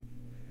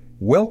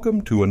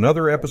Welcome to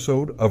another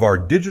episode of our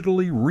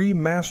digitally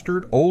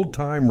remastered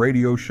old-time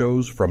radio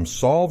shows from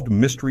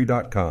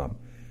SolvedMystery.com.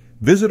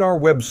 Visit our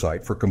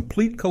website for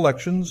complete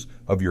collections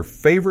of your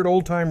favorite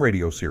old-time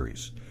radio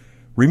series.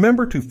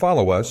 Remember to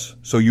follow us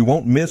so you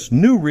won't miss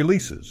new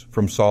releases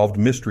from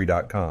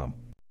SolvedMystery.com.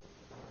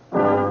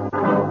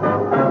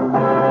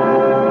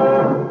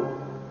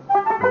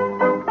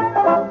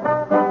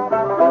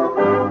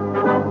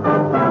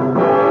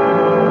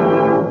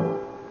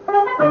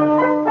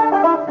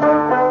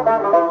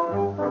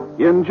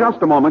 In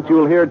just a moment,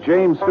 you'll hear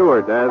James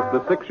Stewart as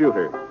the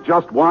six-shooter,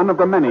 just one of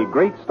the many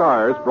great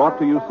stars brought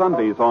to you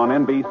Sundays on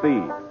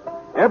NBC.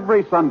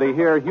 Every Sunday,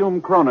 hear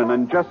Hume Cronin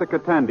and Jessica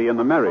Tandy in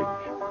The Marriage,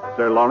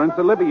 Sir Laurence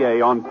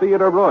Olivier on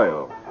Theatre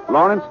Royal,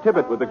 Lawrence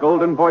Tibbett with the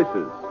Golden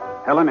Voices,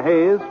 Helen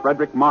Hayes,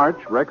 Frederick March,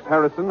 Rex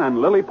Harrison,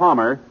 and Lily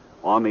Palmer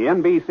on the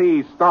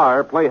NBC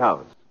Star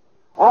Playhouse.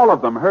 All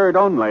of them heard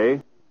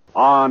only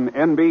on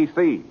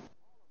NBC.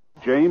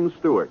 James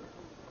Stewart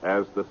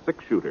as the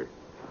six-shooter.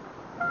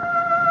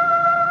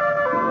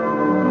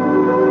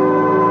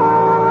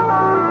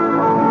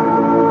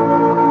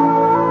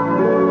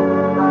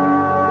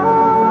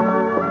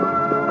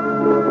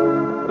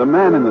 The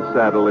man in the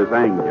saddle is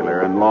angular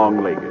and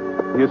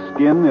long-legged. His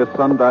skin is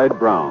sun-dyed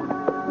brown.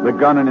 The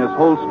gun in his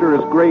holster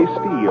is gray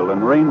steel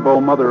and rainbow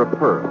mother of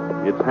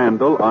pearl, its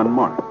handle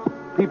unmarked.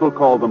 People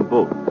call them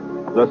both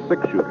the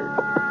six-shooter.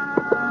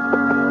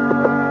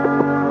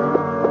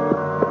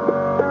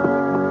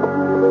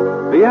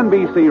 The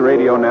NBC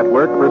Radio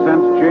Network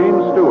presents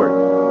James Stewart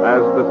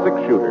as the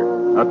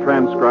six-shooter, a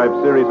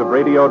transcribed series of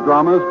radio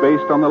dramas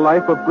based on the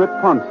life of Britt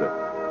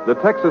Ponsett, the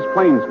Texas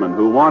plainsman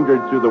who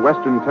wandered through the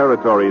Western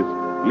Territories,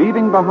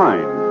 leaving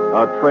behind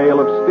a trail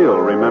of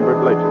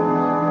still-remembered legends.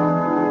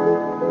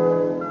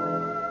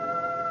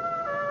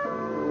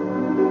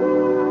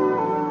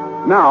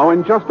 Now,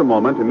 in just a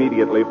moment,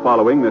 immediately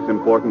following this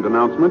important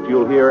announcement,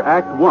 you'll hear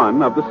Act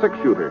One of The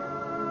Six-Shooter.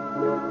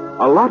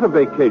 A lot of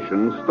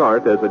vacations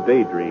start as a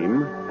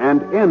daydream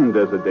and end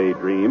as a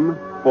daydream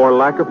for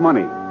lack of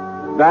money.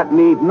 That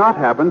need not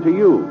happen to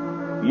you.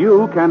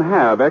 You can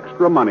have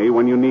extra money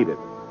when you need it.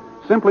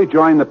 Simply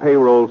join the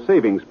payroll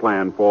savings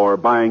plan for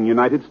buying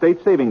United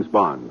States savings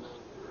bonds.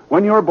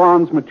 When your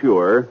bonds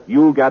mature,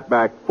 you'll get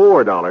back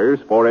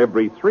 $4 for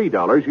every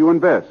 $3 you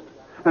invest.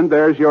 And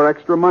there's your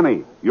extra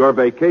money, your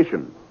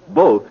vacation,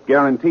 both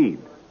guaranteed.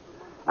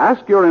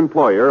 Ask your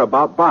employer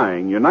about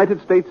buying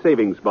United States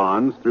savings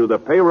bonds through the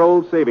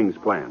payroll savings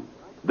plan.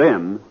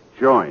 Then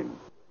join.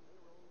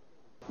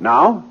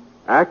 Now,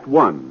 Act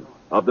One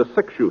of The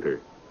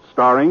Six-Shooter,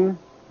 starring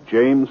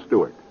James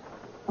Stewart.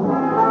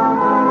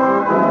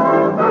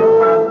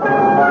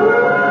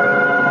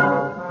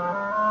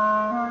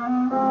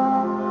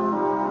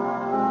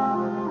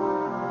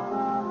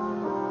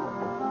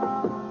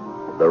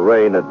 The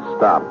rain had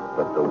stopped,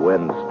 but the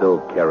wind still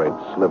carried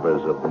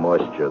slivers of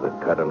moisture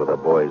that cut into the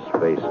boy's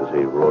face as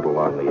he rode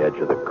along the edge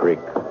of the creek.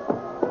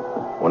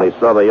 When he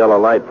saw the yellow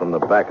light from the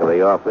back of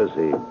the office,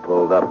 he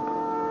pulled up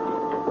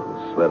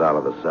and slid out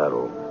of the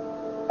saddle.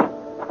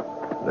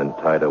 Then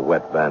tied a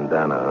wet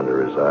bandana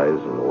under his eyes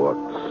and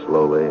walked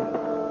slowly,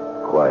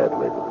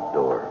 quietly to the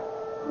door.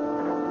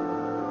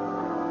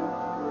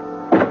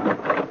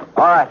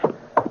 All right.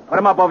 Put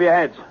them up over your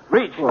heads.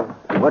 Reach.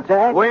 What's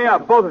that? Way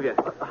up, both of you.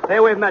 Stay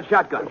away from that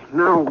shotgun.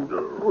 Now,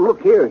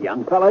 look here,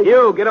 young fella.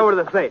 You, get over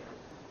to the safe.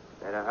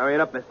 Better hurry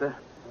it up, mister.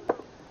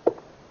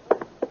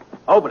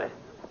 Open it.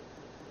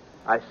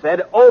 I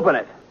said open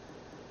it.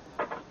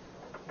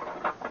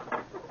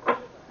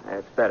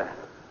 That's better.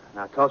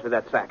 Now toss me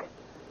that sack.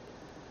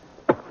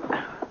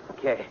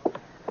 Okay.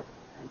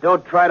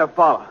 Don't try to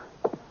follow.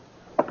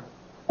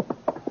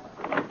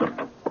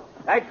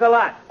 Thanks a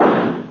lot.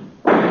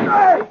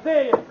 I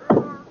see you.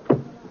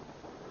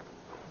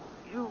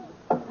 You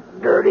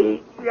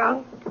dirty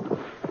young.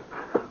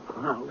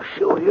 I'll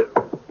show you.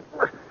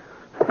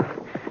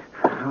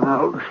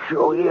 I'll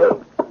show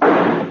you.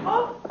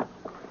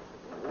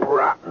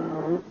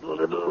 Rotten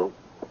little...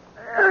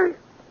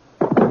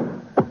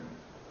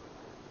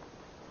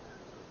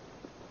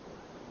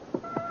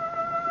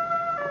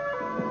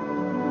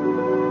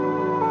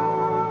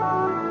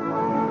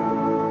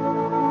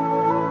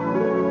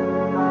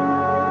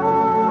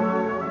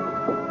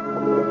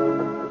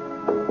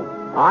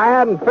 I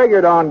hadn't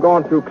figured on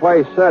going through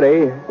Clay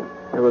City.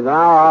 It was an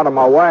hour out of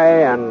my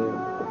way, and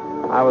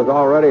I was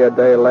already a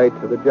day late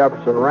to the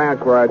Jefferson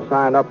Ranch where I'd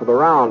signed up for the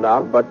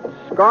roundup, but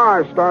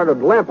Scar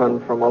started limping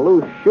from a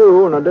loose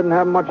shoe, and I didn't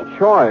have much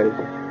choice.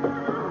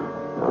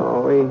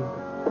 So we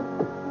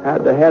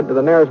had to head to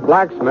the nearest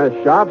blacksmith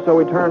shop, so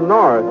we turned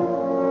north.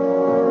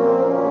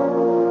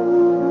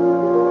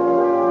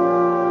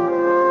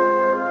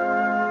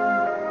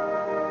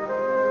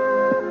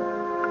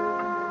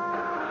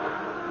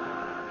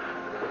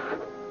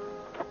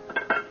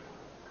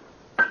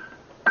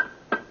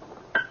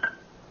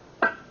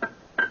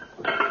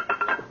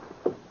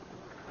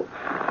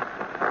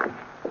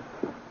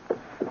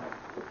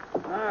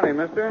 Howdy,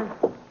 mister.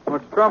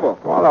 What's the trouble?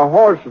 Well, the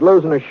horse is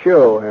losing a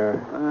shoe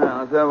here. Well,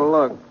 let's have a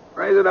look.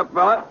 Raise it up,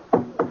 fella.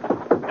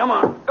 Come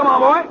on,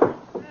 boy.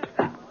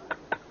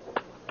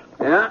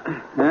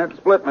 Yeah, that's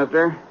split,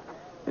 mister.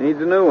 He needs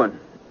a new one.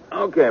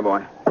 Okay,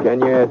 boy. Can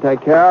you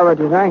take care of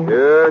it, you think?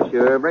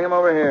 Sure. Bring him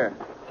over here.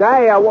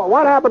 Say,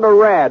 what happened to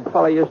Red?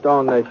 Fellow used to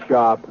own this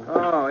shop.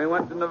 Oh, he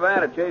went to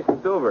Nevada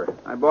chasing silver.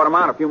 I bought him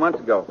out a few months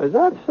ago. Is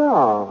that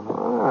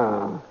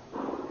so?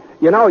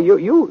 You know,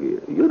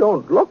 you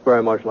don't look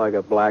very much like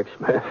a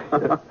blacksmith.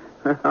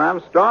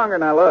 I'm stronger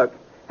than I look.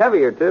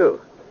 Heavier, too.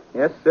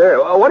 Yes, sir.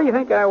 Well, what do you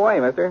think I weigh,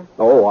 mister?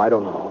 Oh, I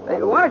don't know.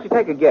 Hey, why don't you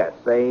take a guess?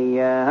 Say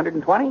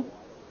 120?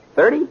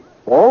 30?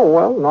 Oh,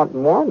 well, not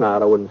more than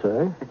that, I wouldn't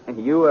say.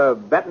 You a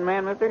betting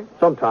man, mister?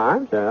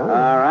 Sometimes, yeah.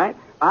 All right.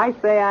 I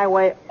say I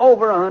weigh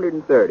over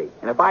 130.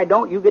 And if I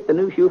don't, you get the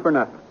new shoe for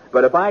nothing.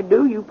 But if I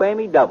do, you pay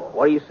me double.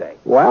 What do you say?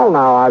 Well,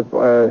 now,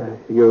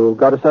 you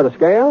got a set of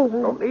scales?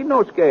 Don't need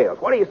no scales.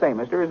 What do you say,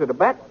 mister? Is it a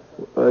bet?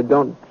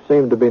 Don't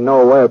seem to be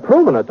no way of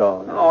proving it,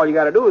 though. All you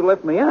got to do is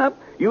lift me up.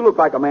 You look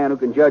like a man who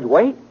can judge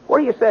weight. What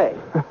do you say?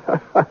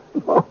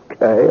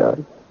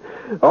 Okay.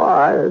 All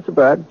right, it's a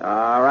bet.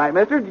 All right,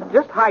 mister.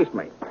 Just heist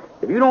me.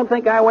 If you don't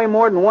think I weigh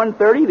more than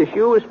 130, the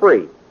shoe is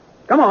free.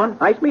 Come on,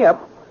 heist me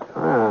up.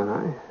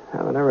 I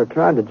haven't ever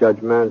tried to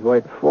judge man's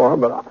weight before,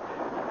 but...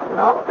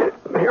 Well,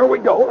 here we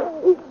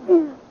go.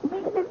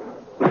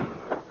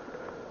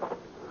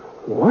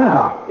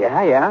 Wow.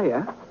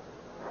 Yeah.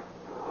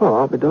 Well,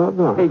 I'll be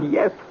doggone.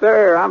 Yes,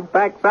 sir. I'm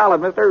packed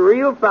solid, mister.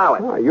 Real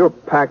solid. Oh, you're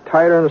packed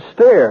tighter than a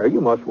steer. You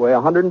must weigh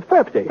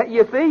 150.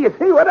 You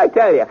see what I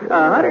tell you?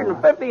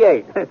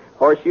 158.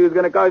 Horseshoe's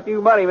going to cost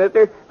you money,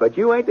 mister. But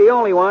you ain't the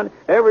only one.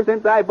 Ever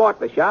since I bought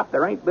the shop,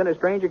 there ain't been a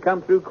stranger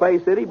come through Clay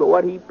City but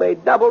what he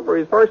paid double for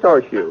his first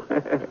horseshoe.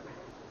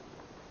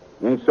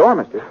 You ain't sore,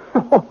 mister?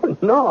 Oh,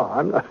 no,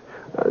 I'm not.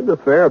 That's a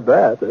fair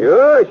bet.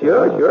 Sure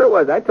it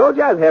was. I told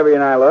you I was heavier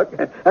than I look.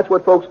 That's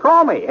what folks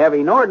call me,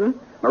 Heavy Norton.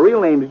 My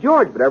real name's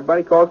George, but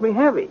everybody calls me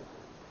Heavy.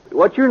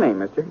 What's your name,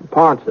 mister?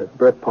 Ponset,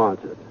 Britt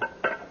Ponset.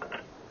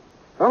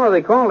 Oh,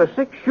 they call it a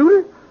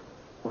six-shooter?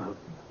 Well,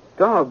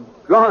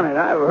 doggone it,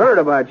 I've heard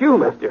about you,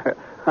 mister.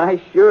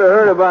 I sure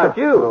heard about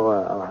you.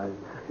 Well, I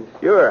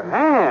sure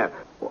have.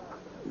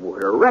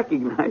 Would have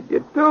recognized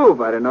you, too,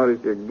 if I'd have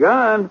noticed your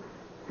gun.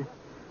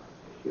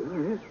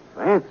 Sure is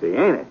fancy,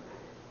 ain't it?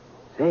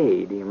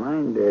 Say, do you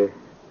mind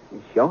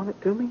showing it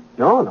to me?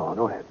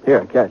 No.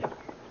 Here, catch it.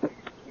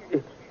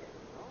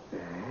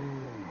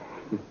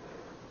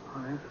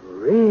 Oh, that's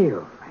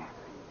real fancy.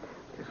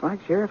 Just like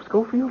Sheriff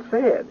Scofield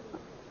said.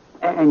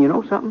 And you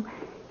know something?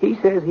 He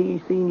says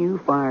he seen you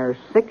fire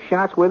 6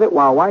 shots with it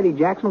while Whitey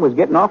Jackson was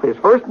getting off his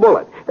first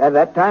bullet.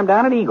 That time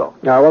down at Eagle.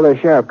 Yeah, well, the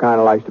sheriff kind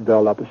of likes to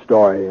build up a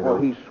story, you know.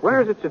 Well, he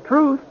swears it's the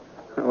truth.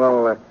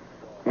 Well,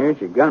 here's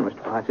your gun,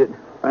 Mr. Pottsett.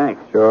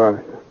 Thanks.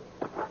 Sure.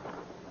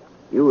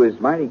 You was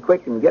mighty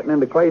quick in getting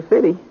into Clay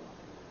City.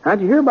 How'd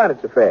you hear about it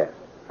so fast?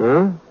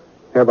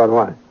 Hear about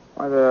what?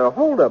 Why, the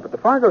holdup at the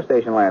Fargo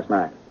station last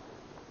night.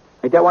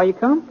 Ain't that why you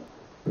come?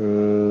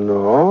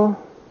 No,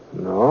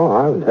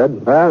 I was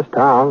heading past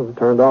town and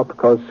turned off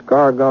because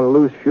Scar got a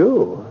loose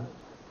shoe.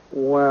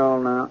 Well,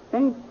 now,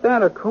 ain't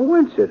that a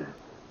coincidence?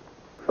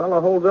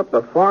 Fellow holds up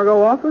the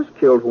Fargo office,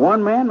 kills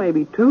one man,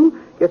 maybe 2,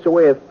 gets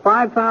away with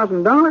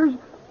 $5,000,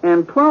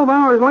 and 12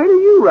 hours later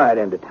you ride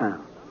into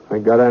town. You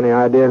got any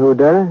idea who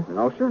did it?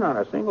 No, sir, not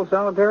a single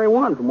solitary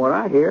one from what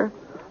I hear.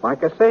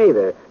 Like I say,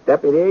 the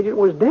deputy agent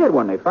was dead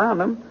when they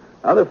found him.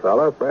 Other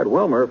fellow, Fred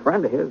Wilmer, a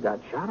friend of his, got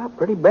shot up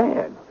pretty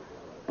bad.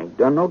 Ain't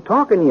done no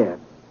talking yet.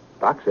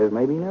 Doc says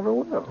maybe he never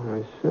will.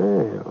 I see.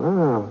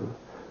 Wow.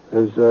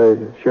 Does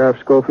Sheriff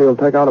Scofield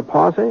take out a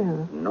posse?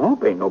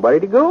 Nope, ain't nobody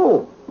to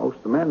go. Most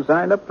of the men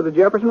signed up for the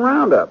Jefferson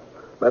Roundup.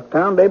 Left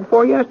town day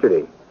before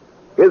yesterday.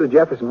 Here's the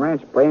Jefferson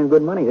Ranch paying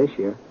good money this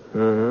year.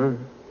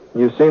 Mm-hmm.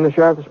 You seen the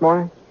sheriff this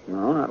morning?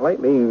 No, not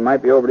lately. He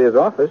might be over to his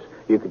office.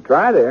 You could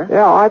try there.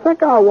 Yeah, I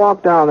think I'll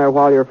walk down there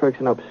while you're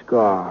fixing up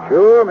Scar.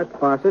 Sure, Mr.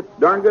 Fawcett.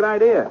 Darn good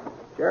idea.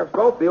 Sheriff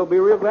Scofield will be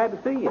real glad to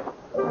see you.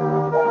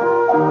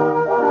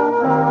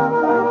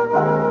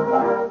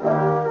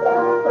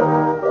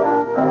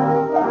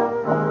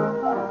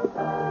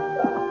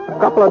 A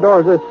couple of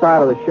doors this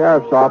side of the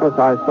sheriff's office,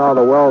 I saw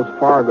the Wells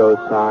Fargo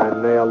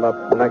sign nailed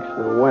up next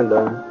to the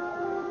window.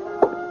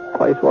 The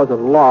place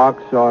wasn't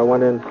locked, so I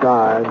went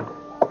inside.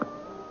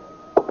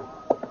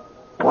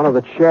 One of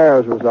the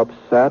chairs was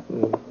upset,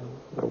 and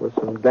there were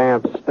some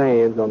damp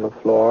stains on the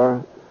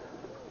floor.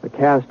 The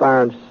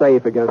cast-iron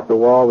safe against the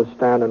wall was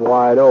standing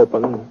wide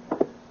open,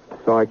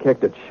 so I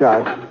kicked it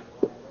shut.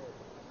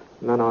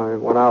 And then I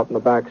went out in the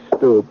back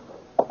stoop.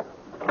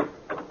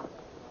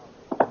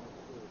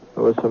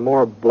 There was some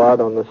more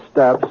blood on the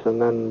steps,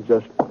 and then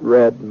just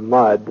red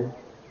mud.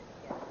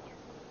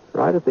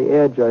 Right at the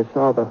edge, I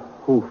saw the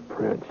hoof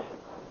prints.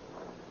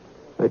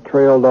 They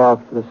trailed off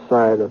the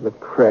side of the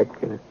creek,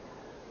 and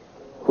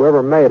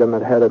whoever made them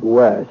had headed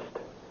west.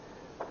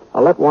 I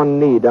let one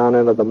knee down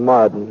into the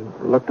mud and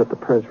looked at the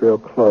prints real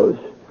close.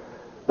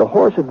 The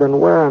horse had been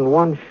wearing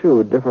one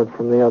shoe different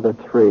from the other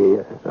 3.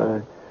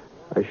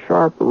 A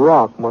sharp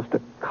rock must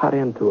have cut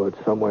into it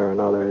somewhere or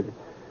another.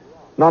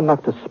 Not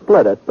enough to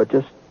split it, but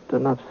just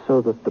enough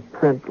so that the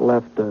print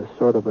left a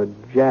sort of a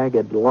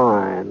jagged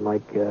line,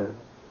 like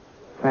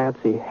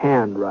fancy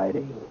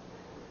handwriting.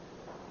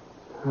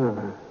 Huh.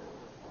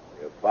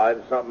 You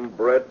find something,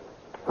 Britt?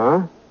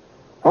 Huh?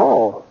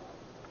 Oh,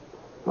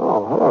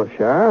 hello,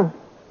 Sheriff.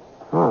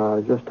 Oh, I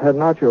was just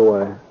heading out your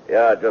way.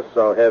 Yeah, I just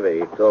saw Heavy.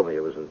 He told me he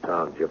was in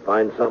town. Did you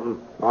find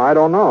something? I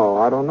don't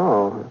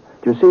know.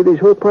 Did you see these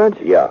hoof prints?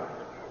 Yeah.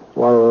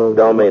 Well,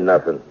 Don't mean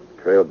nothing.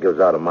 Trail gives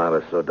out a mile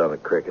or so down the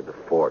creek at the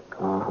fork.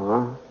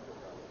 Uh-huh.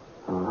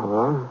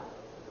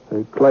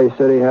 Has Clay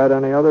City had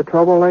any other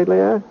trouble lately,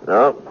 Ed?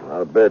 No,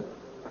 not a bit.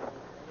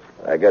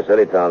 I guess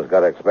any town's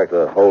got to expect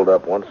a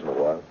hold-up once in a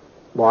while.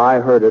 Well, I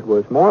heard it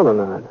was more than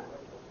that.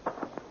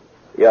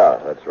 Yeah,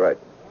 that's right.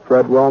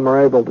 Fred Wilmer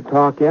able to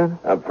talk yet?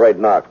 I'm afraid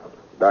not.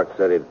 Doc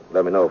said he'd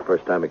let me know the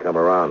first time he come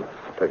around.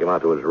 Took him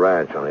out to his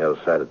ranch on the other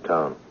side of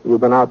town. You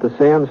been out to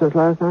see him since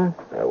last night?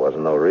 There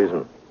wasn't no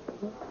reason.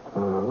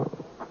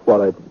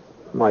 Well, it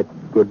might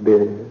be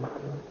a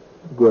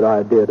good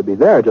idea to be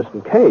there just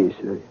in case.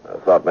 I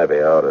thought maybe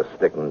I ought to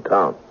stick in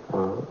town.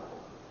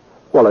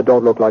 Well, it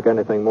don't look like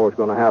anything more is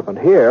going to happen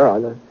here.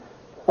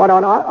 Why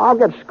don't I'll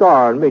get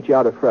Scar and meet you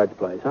out at Fred's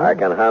place, huh? I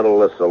can handle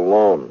this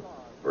alone,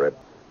 Britt.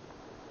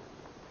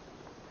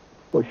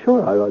 Well,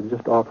 sure. I was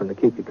just offering to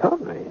keep you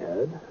company,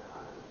 Ed.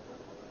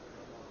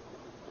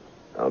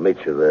 I'll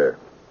meet you there.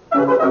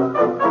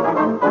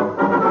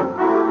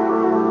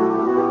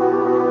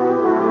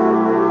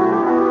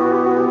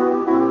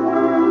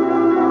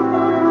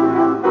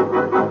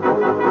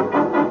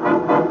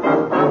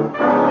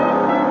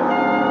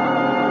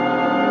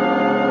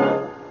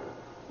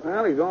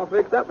 Well, he's all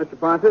fixed up, Mr.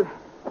 Ponset.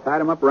 Tied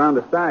him up around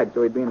the side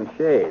so he'd be in the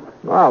shade.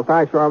 Well,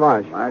 thanks very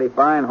much. Mighty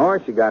fine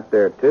horse you got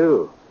there,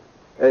 too.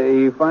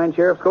 You find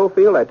Sheriff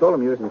Scofield? I told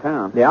him you was in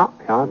town. Yeah,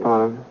 I found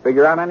him.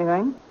 Figure out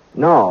anything?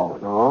 No,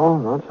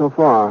 not so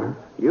far.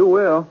 You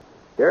will.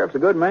 Sheriff's a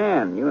good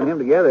man. You and him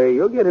together,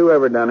 you'll get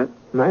whoever done it.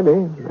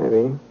 Maybe.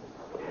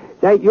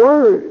 Say,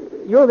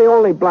 you're the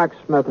only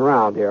blacksmith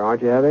around here,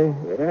 aren't you, Heavy?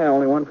 Yeah,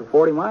 only one for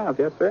 40 miles,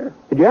 yes, sir.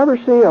 Did you ever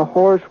see a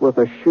horse with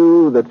a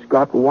shoe that's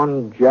got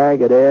one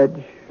jagged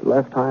edge,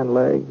 left hind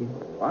leg?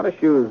 A lot of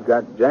shoes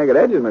got jagged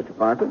edges, Mr.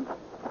 Ponset.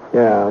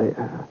 Yeah,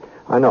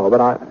 I know, but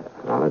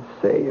now let's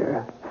see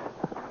here.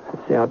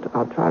 Let's see,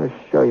 I'll try to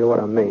show you what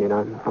I mean.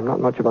 I'm not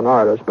much of an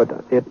artist, but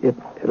it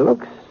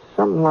looks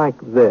something like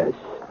this.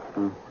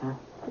 Mm-hmm.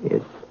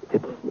 It's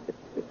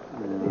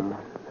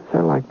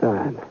sort of like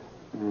that.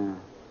 Yeah.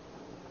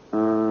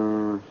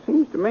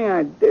 Seems to me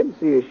I did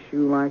see a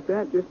shoe like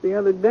that just the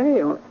other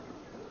day. Well,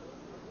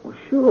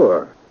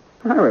 sure.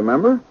 I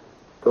remember.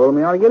 Told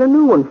me I ought to get a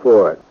new one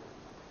for it.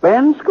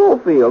 Ben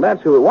Scofield,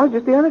 that's who it was,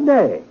 just the other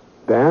day.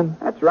 Ben?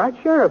 That's right,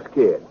 Sheriff's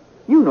kid.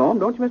 You know him,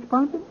 don't you, Mr.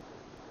 Ponset?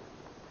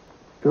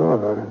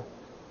 Sure.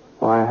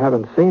 Well, I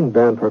haven't seen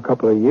Ben for a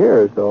couple of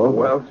years, though.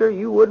 Well, sir,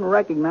 you wouldn't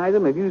recognize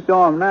him if you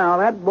saw him now.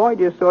 That boy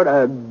just sort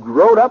of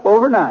growed up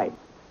overnight.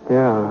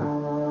 Yeah.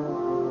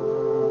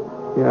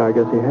 Yeah, I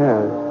guess he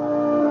has.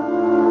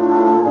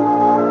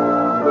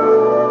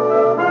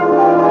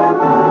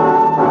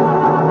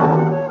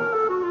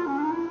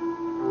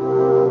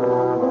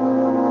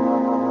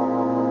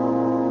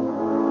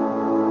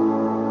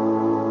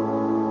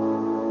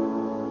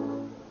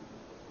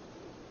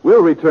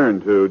 We'll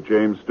return to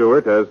James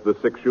Stewart as the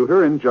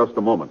six-shooter in just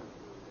a moment.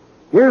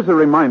 Here's a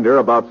reminder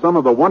about some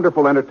of the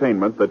wonderful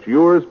entertainment that's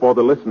yours for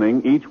the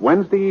listening each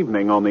Wednesday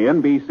evening on the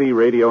NBC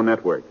Radio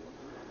Network.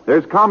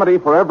 There's comedy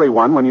for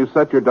everyone when you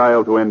set your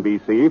dial to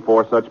NBC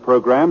for such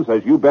programs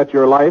as You Bet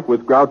Your Life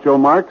with Groucho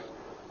Marx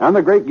and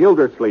The Great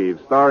Gildersleeve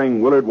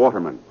starring Willard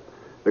Waterman.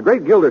 The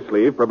Great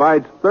Gildersleeve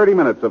provides 30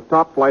 minutes of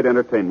top-flight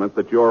entertainment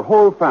that your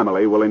whole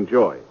family will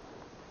enjoy.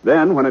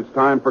 Then, when it's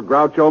time for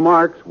Groucho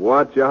Marx,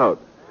 watch out.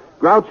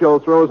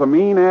 Groucho throws a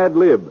mean ad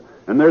lib,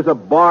 and there's a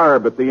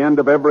barb at the end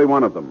of every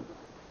one of them.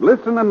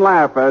 Listen and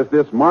laugh as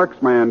this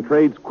marksman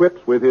trades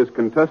quips with his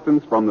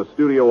contestants from the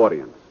studio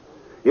audience.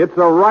 It's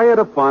a riot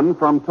of fun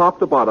from top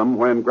to bottom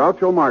when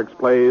Groucho Marx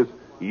plays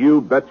You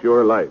Bet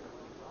Your Life.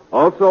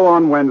 Also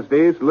on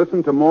Wednesdays,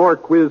 listen to more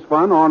quiz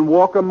fun on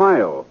Walk a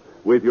Mile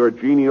with your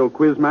genial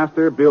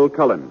quizmaster, Bill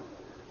Cullen.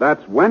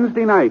 That's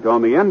Wednesday night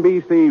on the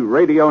NBC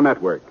Radio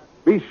Network.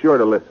 Be sure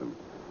to listen.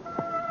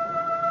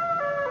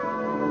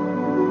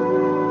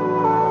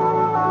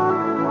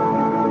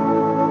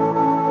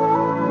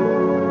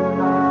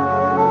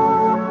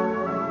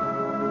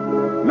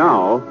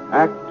 Now,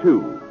 Act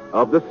 2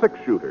 of The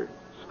Six-Shooter,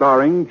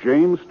 starring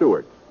James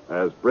Stewart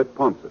as Britt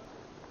Ponset.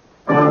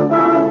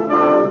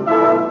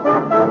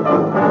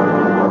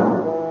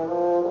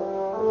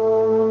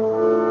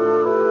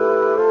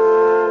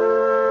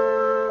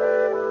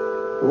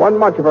 It wasn't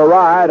much of a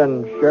ride,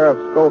 and Sheriff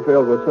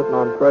Scofield was sitting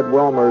on Fred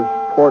Wilmer's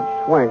porch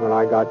swing when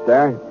I got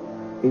there.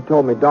 He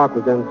told me Doc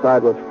was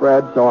inside with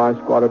Fred, so I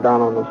squatted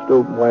down on the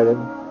stoop and waited.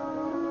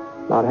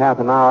 About half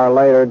an hour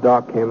later,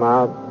 Doc came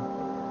out,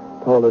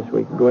 told us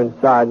we could go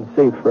inside and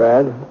see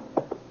Fred.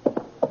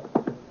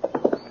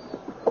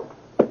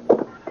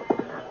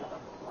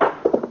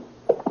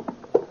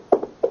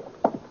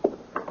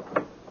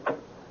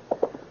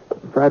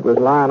 Fred was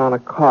lying on a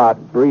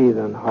cot,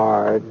 breathing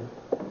hard.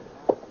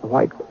 The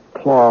white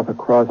cloth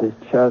across his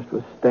chest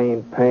was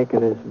stained pink,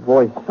 and his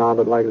voice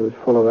sounded like it was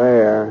full of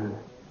air.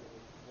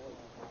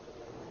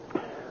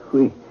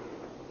 We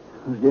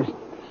was just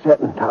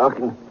sitting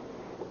talking,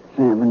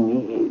 Sam and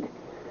me.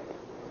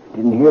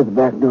 Didn't hear the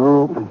back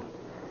door open.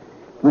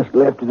 Must have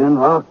left it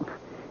unlocked.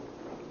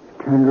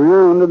 Turned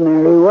around, and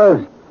there he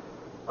was,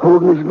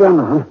 holding his gun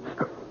on.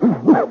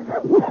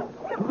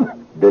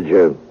 Did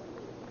you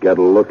get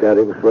a look at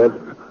him,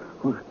 Fred?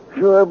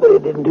 Sure, but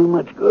it didn't do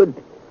much good.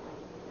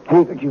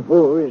 Handkerchief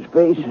over his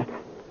face.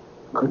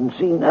 Couldn't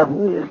see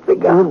nothing, just the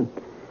gun.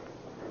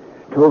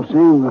 Told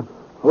Sam to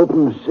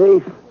open the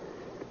safe.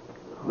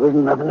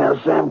 Wasn't nothing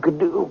else Sam could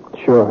do.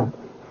 Sure.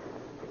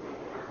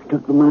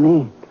 Took the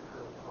money,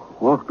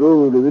 walked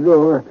over to the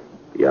door,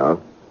 Yeah?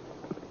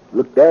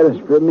 looked at us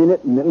for a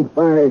minute, and then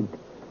fired.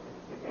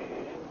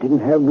 Didn't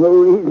have no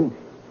reason.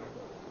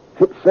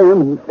 Hit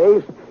Sam in the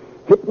face,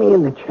 hit me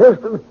in the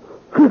chest, and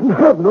didn't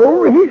have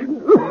no reason.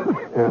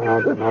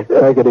 Now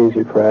take it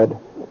easy, Fred.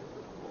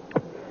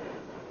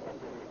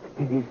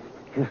 It's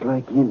just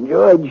like he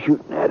enjoyed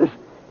shooting at us.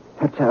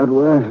 That's how it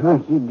was,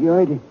 like he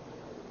enjoyed it.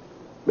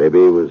 Maybe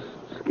he was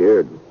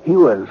scared. He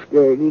wasn't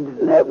scared. He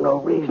didn't have no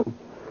reason.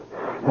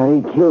 Thought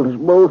he killed us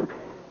both.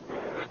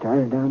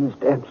 Started down the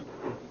steps.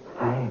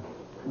 I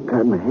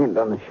got my hand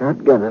on the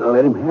shotgun and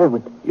let him have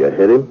it. You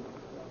hit him?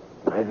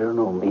 I don't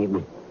know,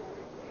 maybe.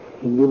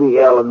 He gave a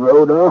yell and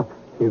rode off.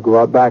 You go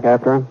out back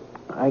after him?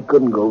 I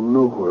couldn't go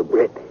nowhere,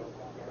 Brett.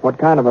 What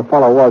kind of a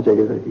fellow was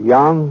he?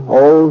 Young?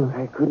 Old?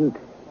 I couldn't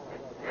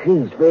see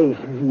his face.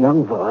 He's a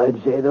young fellow,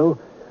 I'd say, though.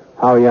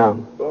 How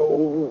young?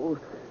 Oh,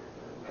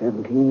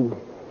 17,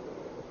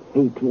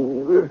 18. He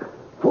was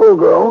full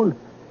grown.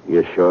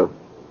 You sure?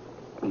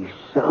 He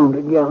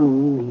sounded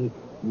young.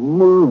 He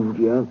moved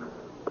young.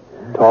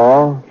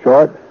 Tall?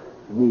 Short?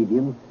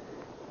 Medium.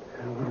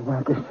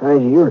 About the size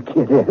of your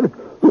kid, Ed.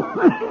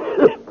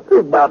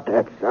 About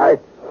that size.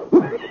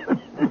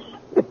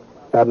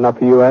 That enough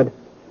for you, Ed?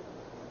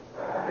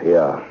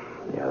 Yeah,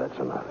 that's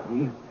enough.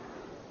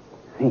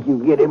 Think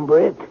you get him,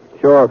 Brett?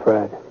 Sure,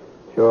 Fred.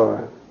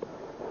 Sure,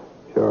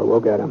 we'll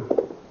get him.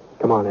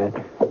 Come on, Ed.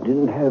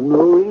 Didn't have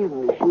no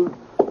reason to shoot.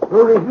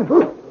 No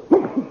reason.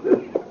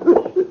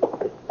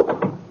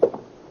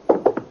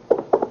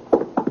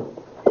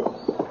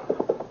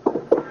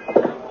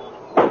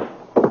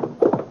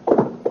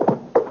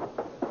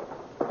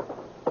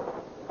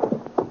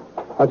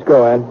 Let's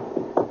go, Ed.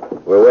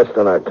 We're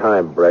wasting our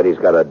time, Brett. He's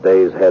got a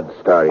day's head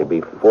start. He'll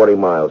be 40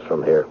 miles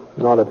from here.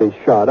 Not if he's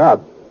shot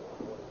up.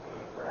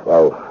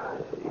 Well,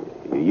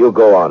 you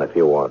go on if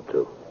you want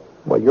to.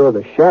 Well, you're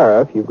the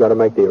sheriff. You've got to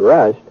make the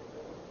arrest.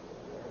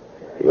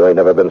 You ain't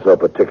never been so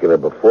particular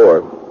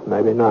before.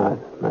 Maybe not.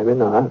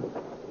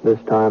 This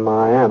time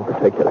I am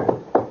particular.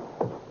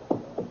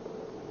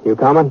 You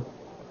coming?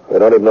 We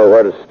don't even know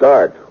where to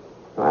start.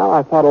 Well,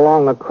 I thought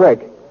along the creek.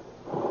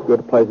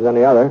 Good place as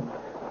any other.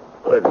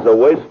 It's a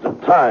waste of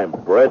time,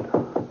 Brett.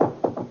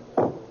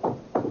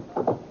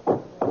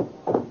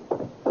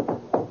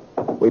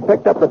 We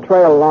picked up the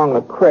trail along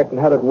the creek and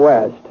headed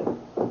west.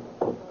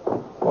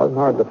 Wasn't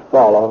hard to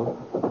follow.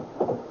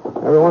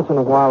 Every once in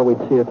a while, we'd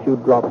see a few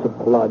drops of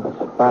blood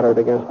spattered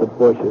against the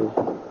bushes.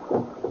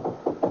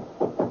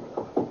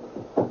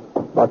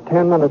 About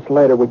 10 minutes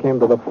later, we came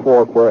to the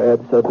fork where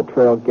Ed said the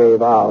trail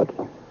gave out.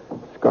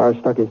 Scar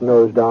stuck his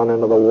nose down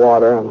into the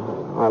water, and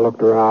I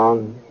looked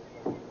around.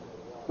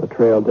 The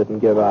trail didn't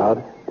give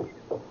out.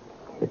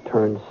 It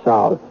turned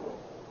south.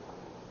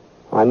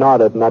 I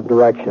nodded in that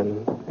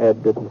direction.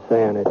 Ed didn't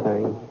say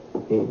anything.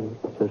 He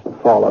just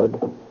followed.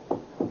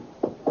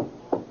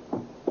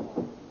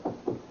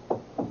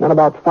 Then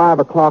about 5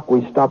 o'clock,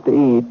 we stopped to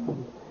eat.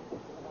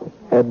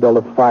 Ed built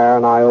a fire,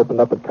 and I opened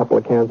up a couple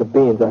of cans of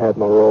beans I had in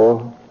my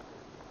roll.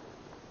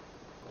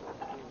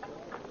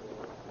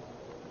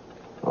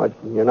 Oh,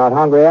 you're not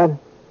hungry, Ed?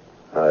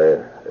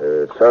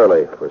 It's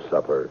early for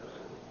supper.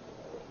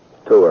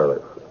 It's too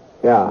early.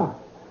 Yeah.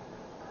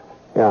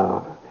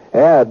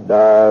 Ed,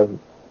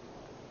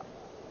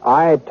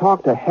 I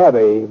talked to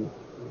Heavy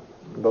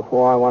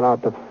before I went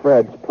out to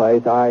Fred's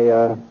place.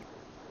 I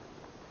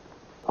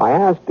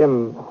asked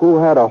him who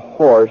had a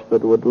horse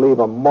that would leave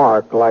a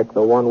mark like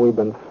the one we've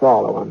been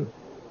following.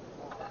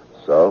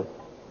 So?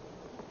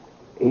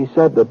 He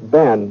said that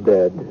Ben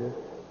did.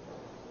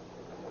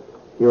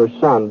 Your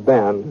son,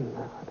 Ben.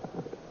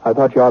 I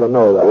thought you ought to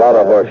know that. A lot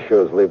of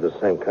horseshoes leave the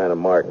same kind of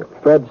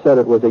mark. Fred said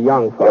it was a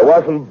young fellow. It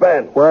wasn't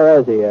Ben. Where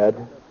is he, Ed?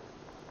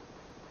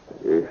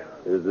 He's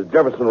at the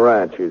Jefferson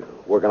Ranch. He's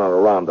working on a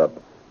roundup.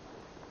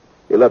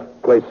 He left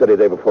Clay City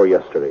day before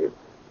yesterday.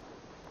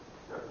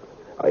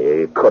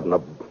 He couldn't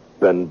have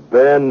been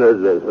Ben.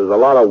 There's a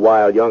lot of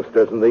wild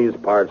youngsters in these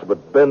parts,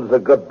 but Ben's a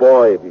good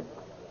boy. He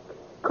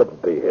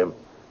couldn't be him.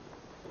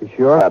 You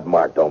sure? That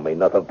mark don't mean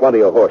nothing.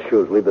 Plenty of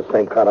horseshoes leave the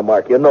same kind of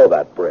mark. You know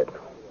that, Britt.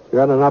 You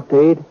got enough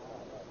to eat?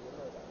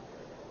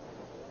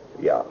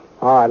 Yeah.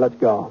 All right, let's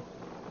go.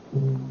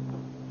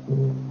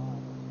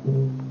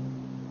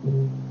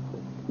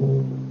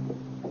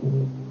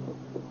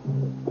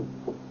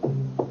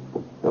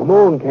 The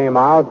moon came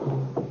out,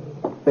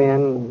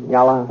 thin,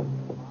 yellow.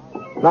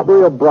 Not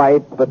real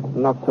bright, but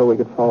enough so we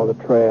could follow the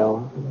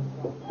trail.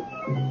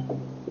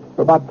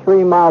 For about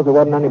 3 miles, there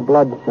wasn't any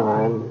blood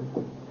sign.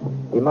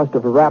 He must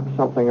have wrapped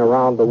something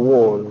around the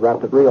wound,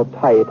 wrapped it real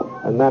tight,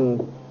 and then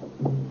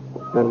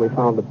we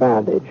found the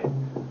bandage.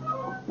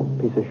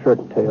 A piece of shirt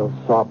tail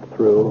sopped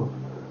through.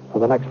 For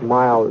the next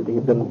mile,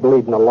 he'd been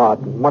bleeding a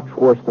lot, much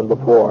worse than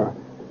before.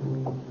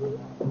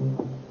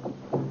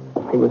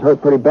 He was hurt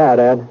pretty bad,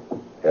 Ed.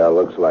 Yeah,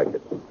 looks like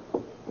it.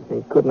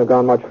 He couldn't have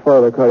gone much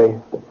further, could he?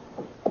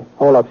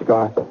 Hold up,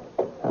 Scar.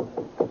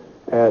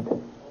 Ed,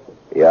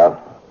 Yeah?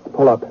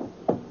 pull up.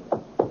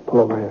 Pull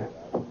over here.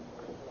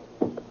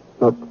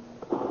 Look.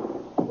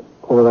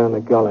 Over there in the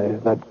gully,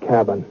 that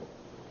cabin.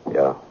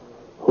 Yeah.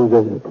 Whose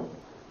is it?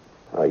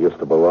 I used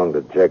to belong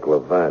to Jake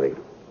Levant. He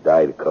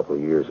died a couple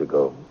of years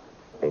ago.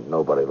 Ain't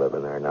nobody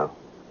living there now.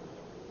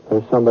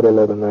 There's somebody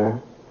living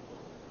there.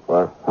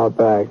 What? Out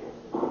back.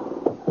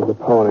 There's a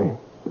pony.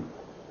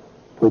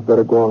 We'd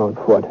better go on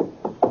foot.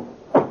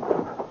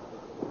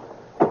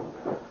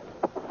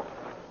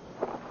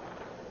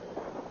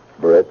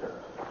 Britt,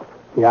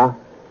 Yeah?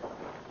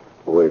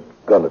 we're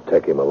gonna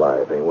take him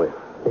alive, ain't we?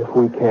 If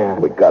we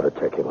can. We gotta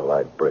take him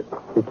alive, Britt.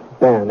 It's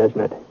Ben,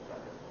 isn't it?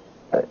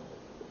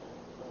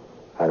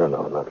 I don't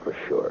know, not for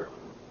sure.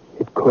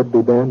 It could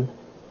be Ben.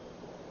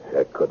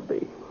 That could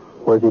be.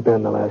 Where's he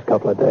been the last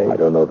couple of days? I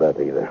don't know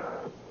that either.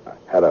 I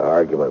had an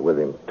argument with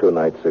him 2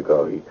 nights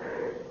ago. He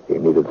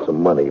needed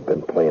some money. He'd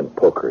been playing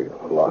poker. He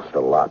lost a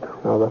lot.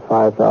 Now, the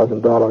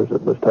 $5,000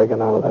 that was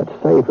taken out of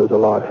that safe is a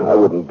lot. I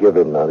wouldn't give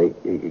him none.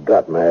 He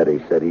got mad. He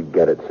said he'd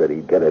get it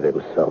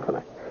himself.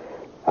 And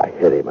I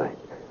hit him. I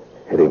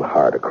hit him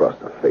hard across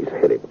the face.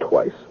 Hit him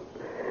twice.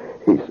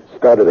 He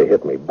started to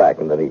hit me back,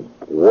 and then he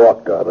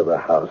walked out of the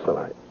house, and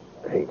I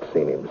ain't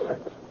seen him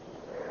since.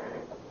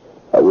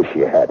 I wish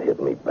you had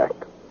hit me back.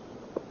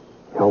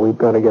 Now, we've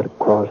got to get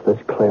across this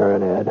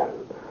clearing, Ed.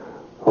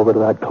 Over to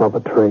that clump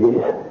of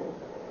trees.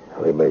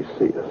 They may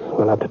see us.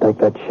 We'll have to take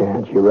that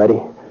chance. You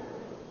ready?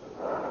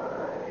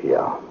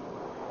 Yeah.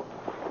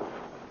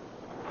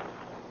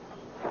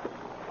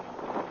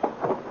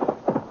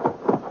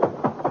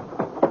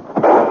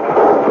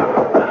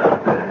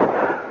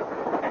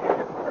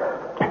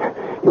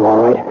 You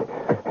all right?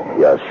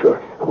 Yeah,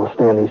 sure. We'll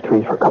stay in these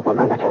trees for a couple of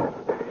minutes.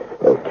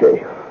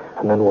 Okay.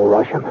 And then we'll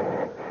rush him.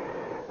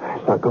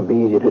 It's not going to be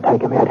easy to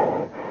take him, Ed,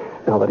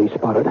 now that he's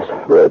spotted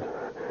us. Britt,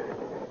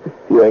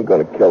 you ain't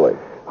gonna kill him.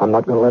 I'm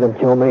not going to let him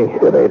kill me.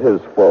 It ain't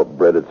his fault,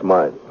 Britt. It's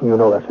mine. You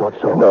know that's not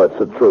so. No, it's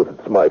the truth.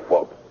 It's my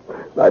fault.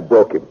 I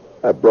broke him.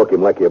 I broke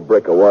him like you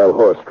break a wild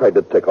horse. Tried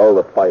to take all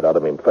the fight out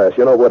of him fast.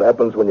 You know what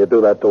happens when you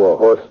do that to a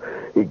horse?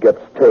 He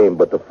gets tame,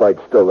 but the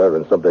fight's still there,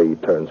 and someday he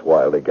turns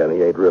wild again.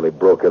 He ain't really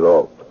broke at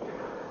all.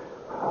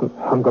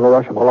 I'm going to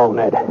rush him alone,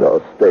 Ed. No,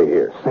 stay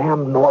here.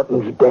 Sam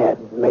Norton's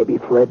dead. Maybe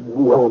Fred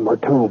Wilmer,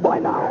 too, by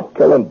now.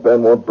 Killing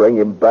Ben won't bring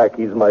him back.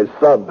 He's my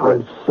son,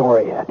 Britt. I'm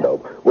sorry, Ed.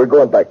 No, we're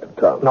going back to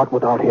town. Not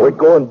without him. We're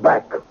going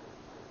back.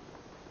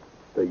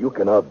 Now, you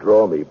can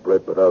outdraw me,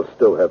 Britt, but I'll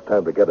still have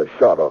time to get a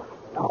shot off.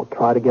 I'll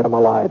try to get him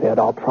alive, Ed.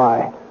 I'll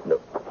try. No,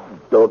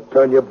 don't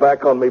turn your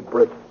back on me,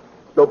 Britt.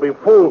 Don't be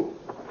fooled.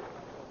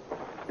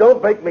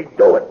 Don't make me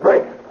do it,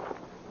 Britt.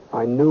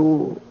 I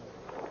knew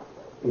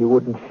he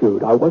wouldn't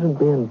shoot. I wasn't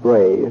being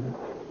brave,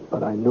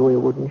 but I knew he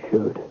wouldn't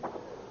shoot.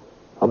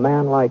 A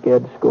man like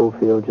Ed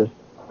Scofield just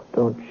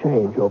don't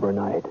change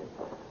overnight.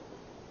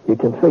 You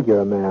can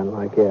figure a man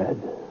like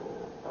Ed.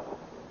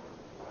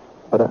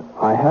 But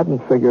I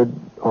hadn't figured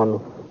on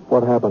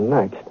what happened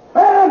next.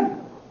 Ben!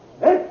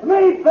 It's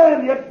me,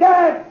 Ben! You're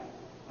dead!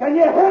 Can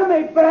you hear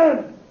me,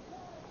 Ben?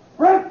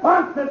 Brett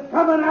Ponce is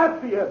coming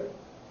after you.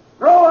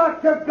 Throw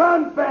out your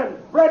gun, Ben.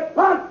 Brett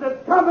Ponce is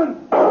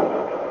coming.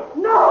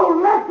 No,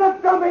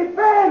 listen to me,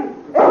 Ben!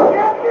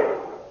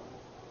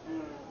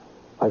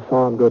 I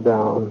saw him go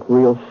down,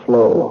 real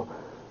slow,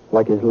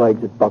 like his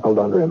legs had buckled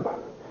under him.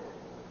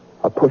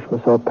 I pushed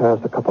myself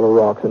past a couple of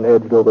rocks and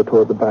edged over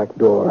toward the back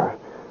door.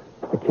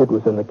 The kid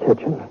was in the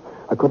kitchen.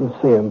 I couldn't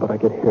see him, but I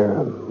could hear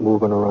him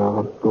moving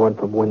around, going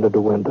from window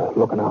to window,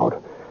 looking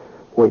out,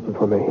 waiting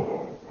for me.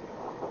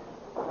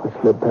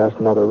 I slid past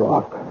another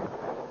rock.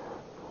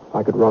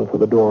 I could run for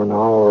the door now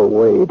or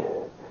wait.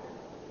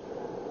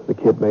 The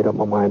kid made up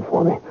my mind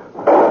for me.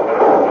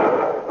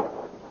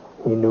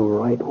 He knew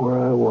right where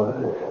I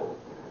was.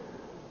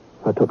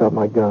 I took out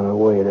my gun and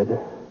waited.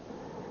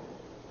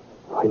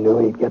 I knew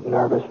he'd get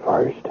nervous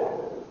first.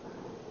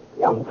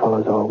 Young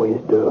fellas always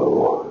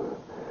do.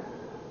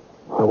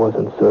 I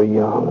wasn't so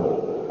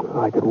young.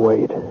 I could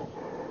wait.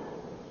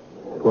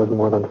 It wasn't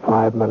more than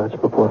 5 minutes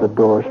before the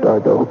door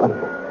started to open.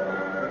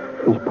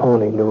 His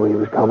pony knew he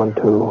was coming,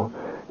 too.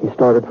 He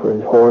started for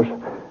his horse.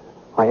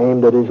 I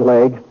aimed at his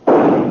leg.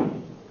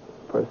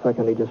 For a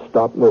second, he just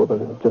stopped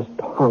moving, just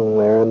hung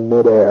there in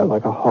midair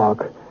like a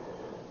hawk.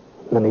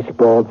 And then he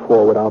sprawled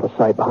forward out of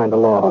sight behind a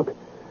log.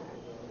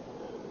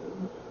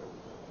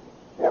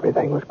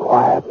 Everything was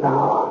quiet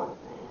now.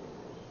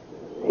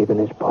 Even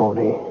his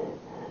pony.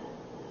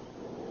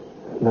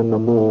 And then the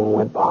moon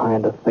went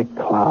behind a thick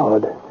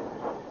cloud.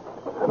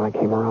 and I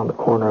came around the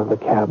corner of the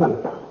cabin.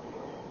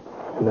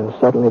 And then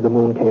suddenly the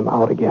moon came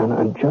out again,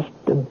 and just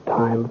in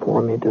time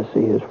for me to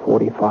see his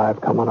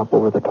 .45 coming up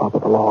over the top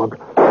of the log.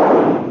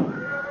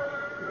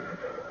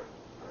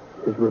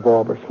 His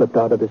revolver slipped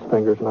out of his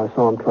fingers, and I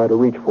saw him try to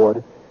reach for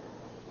it.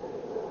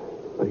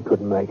 But he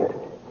couldn't make it.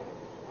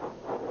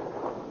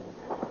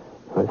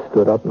 I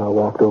stood up and I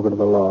walked over to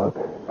the log.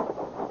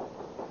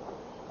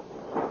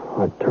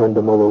 I turned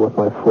him over with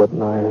my foot,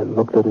 and I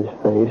looked at his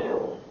face.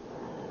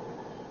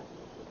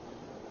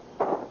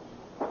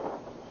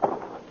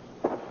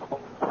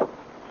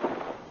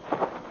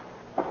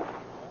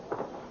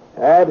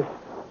 Ed?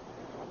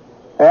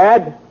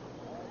 Ed?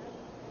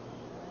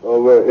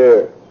 Over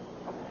here.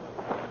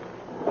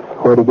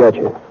 Where'd he get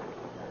you?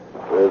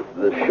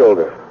 The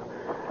shoulder.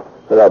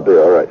 But I'll be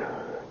all right.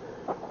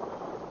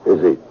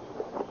 Is he...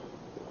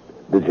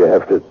 Did you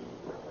have to...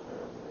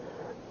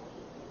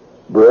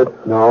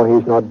 Britt? No,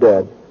 he's not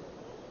dead.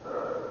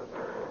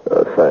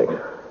 Oh, thanks.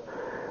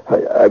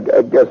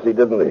 I guess he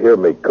didn't hear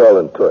me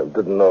calling to him.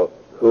 Didn't know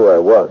who I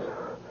was.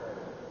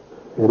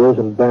 It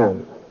isn't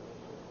Ben.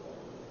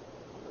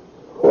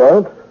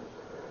 What?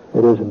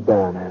 It isn't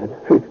Ben, Ed.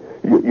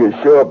 You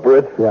sure,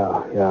 Britt?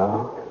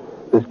 Yeah.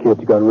 This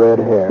kid's got red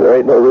hair. There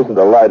ain't no reason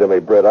to lie to me,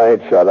 Britt. I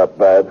ain't shot up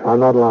bad. I'm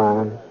not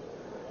lying.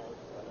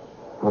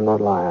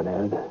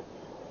 Ed.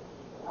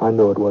 I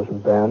knew it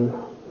wasn't Ben.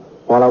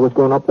 While I was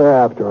going up there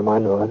after him, I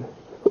knew it.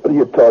 What are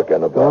you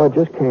talking about? Well, it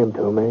just came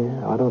to me.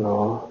 I don't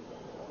know.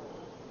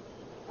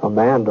 A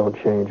man don't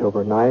change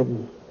overnight.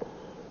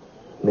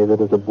 Neither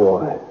does a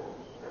boy.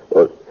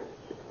 Well,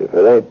 if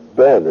it ain't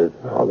Ben,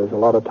 Oh, there's a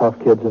lot of tough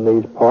kids in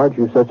these parts.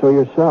 You said so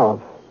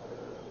yourself.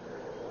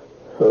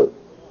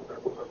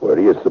 Where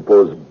do you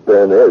suppose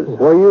Ben is?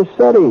 Where you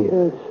said he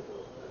is.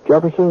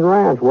 Jefferson's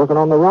Ranch, working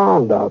on the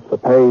roundup. The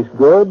pay's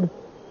good.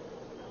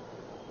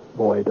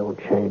 Boy, don't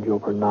change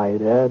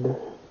overnight, Ed.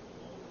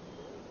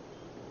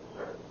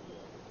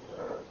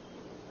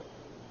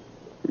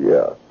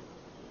 Yeah.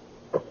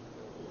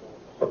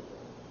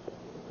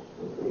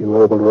 You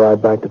were able to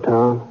ride back to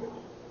town?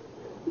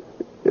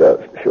 Yeah,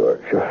 sure.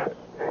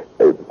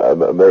 Hey, I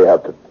may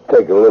have to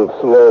take it a little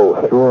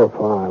slow. Sure,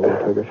 fine.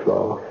 We'll take it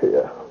slow.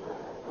 Yeah.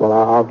 Well,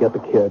 I'll get the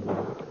kid.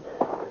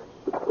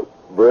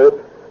 Britt?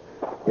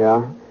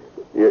 Yeah?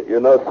 You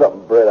know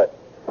something, Britt?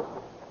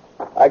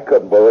 I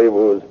couldn't believe it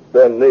was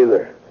Ben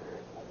neither.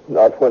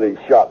 Not when he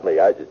shot me.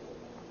 I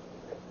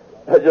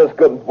just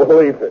couldn't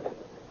believe it.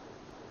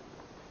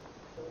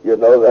 You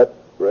know that,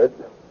 Britt?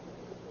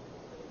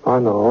 I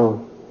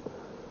know.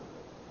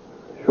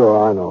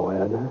 Sure, I know,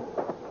 Ed.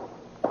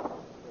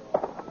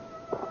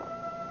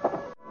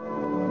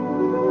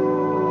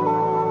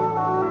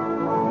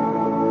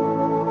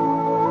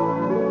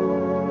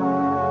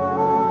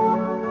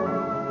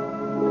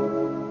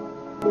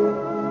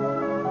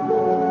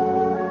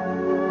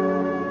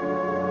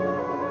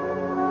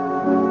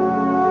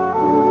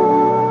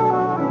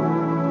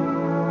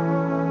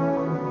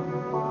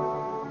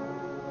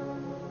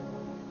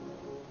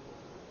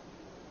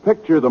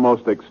 Picture the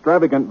most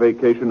extravagant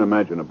vacation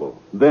imaginable.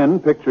 Then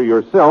picture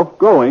yourself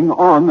going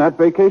on that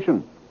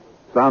vacation.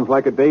 Sounds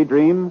like a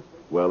daydream?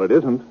 Well, it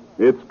isn't.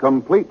 It's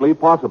completely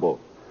possible.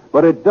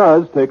 But it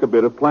does take a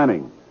bit of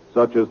planning,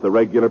 such as the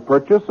regular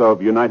purchase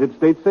of United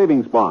States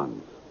savings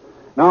bonds.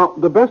 Now,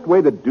 the best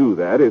way to do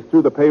that is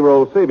through the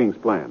payroll savings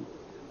plan.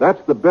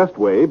 That's the best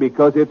way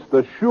because it's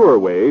the sure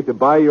way to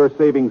buy your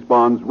savings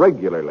bonds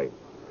regularly.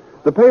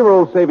 The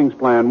payroll savings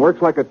plan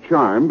works like a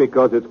charm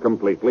because it's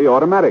completely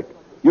automatic.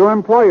 Your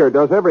employer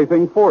does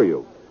everything for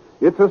you.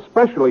 It's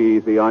especially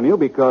easy on you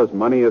because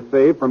money is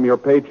saved from your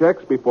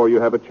paychecks before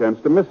you have a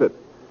chance to miss it.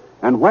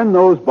 And when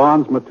those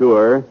bonds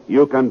mature,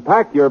 you can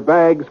pack your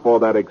bags for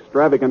that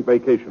extravagant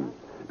vacation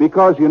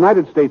because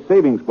United States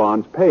savings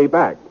bonds pay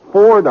back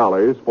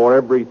 $4 for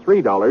every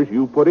 $3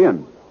 you put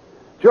in.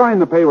 Join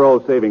the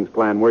payroll savings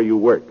plan where you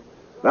work.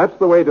 That's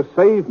the way to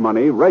save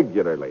money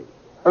regularly.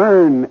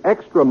 Earn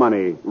extra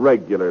money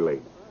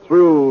regularly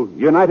through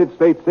United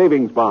States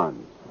savings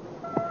bonds.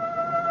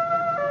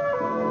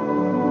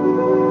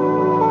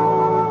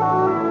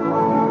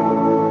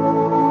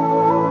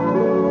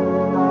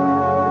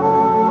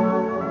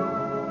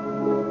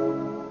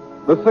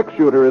 The Six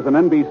Shooter is an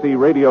NBC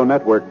Radio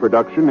Network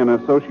production in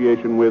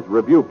association with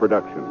Review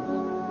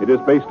Productions. It is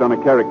based on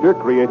a character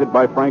created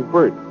by Frank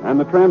Burt, and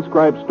the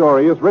transcribed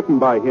story is written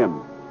by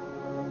him.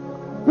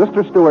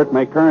 Mr. Stewart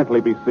may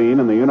currently be seen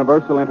in the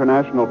Universal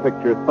International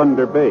picture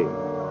Thunder Bay.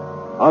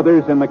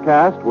 Others in the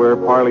cast were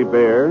Parley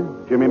Bear,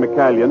 Jimmy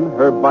McCallion,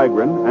 Herb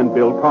Vigran, and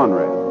Bill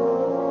Conrad.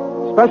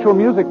 Special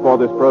music for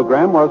this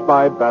program was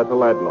by Basil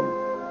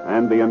Adlam,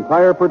 and the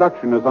entire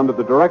production is under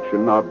the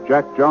direction of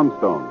Jack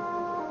Johnstone.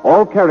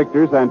 All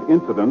characters and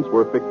incidents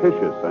were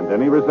fictitious, and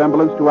any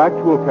resemblance to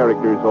actual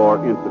characters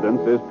or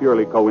incidents is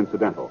purely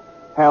coincidental.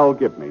 Hal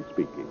Gibney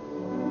speaking.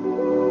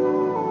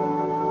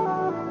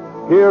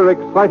 Hear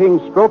Exciting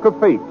Stroke of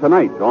Fate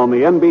tonight on the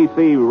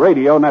NBC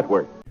Radio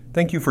Network.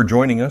 Thank you for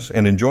joining us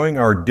and enjoying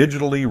our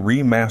digitally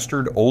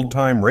remastered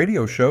old-time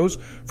radio shows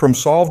from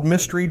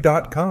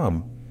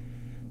SolvedMystery.com.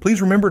 Please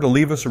remember to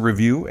leave us a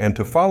review and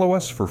to follow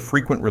us for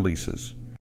frequent releases.